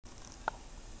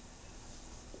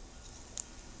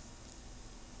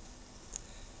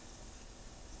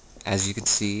as you can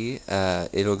see,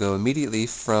 it'll go immediately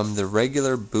from the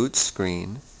regular boot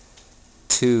screen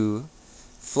to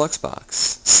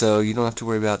Fluxbox, so you don't have to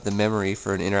worry about the memory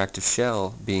for an interactive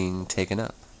shell being taken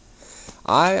up.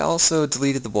 I also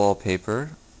deleted the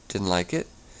wallpaper, didn't like it.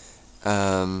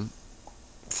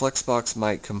 Fluxbox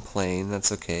might complain,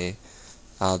 that's okay.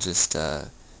 I'll just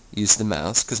use the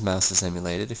mouse, because mouse is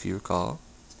emulated if you recall,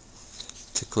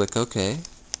 to click OK.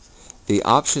 The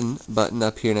option button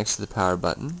up here next to the power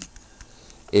button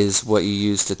is what you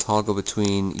use to toggle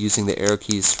between using the arrow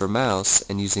keys for mouse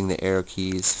and using the arrow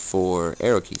keys for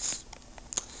arrow keys.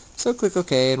 So click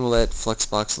OK and we'll let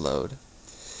Fluxbox load.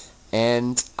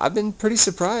 And I've been pretty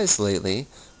surprised lately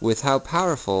with how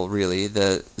powerful, really,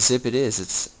 the Zipit is.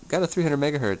 It's got a 300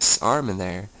 megahertz ARM in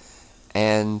there,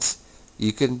 and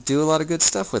you can do a lot of good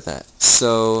stuff with that.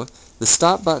 So the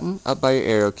stop button up by your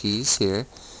arrow keys here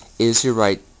is your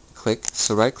right click.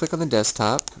 So right click on the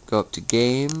desktop, go up to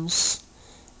Games,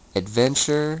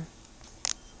 Adventure,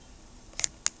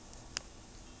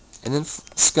 and then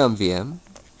ScummVM.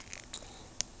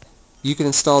 You can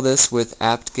install this with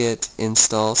apt-get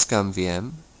install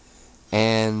ScummVM,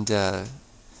 and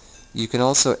you can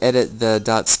also edit the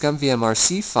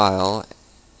 .scummvmrc file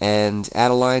and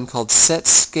add a line called set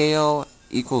scale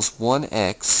equals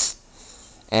 1x,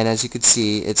 and as you can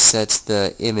see it sets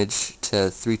the image to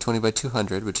 320 by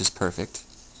 200, which is perfect.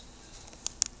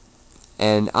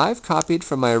 And I've copied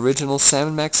from my original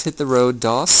Sam & Max Hit the Road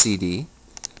DOS CD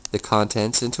the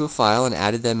contents into a file and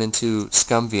added them into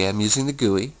ScummVM using the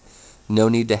GUI. No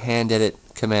need to hand edit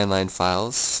command line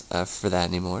files for that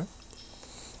anymore.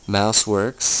 Mouse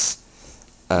works,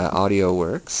 audio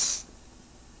works.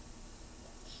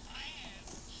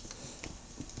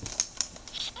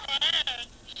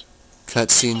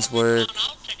 Cutscenes work.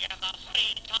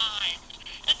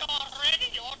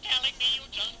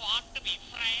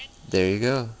 There you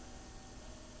go.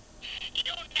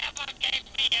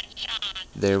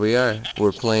 There we are.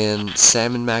 We're playing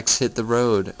Sam & Max Hit the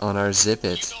Road on our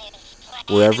Zipit,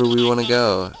 wherever we want to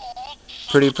go.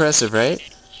 Pretty impressive, right?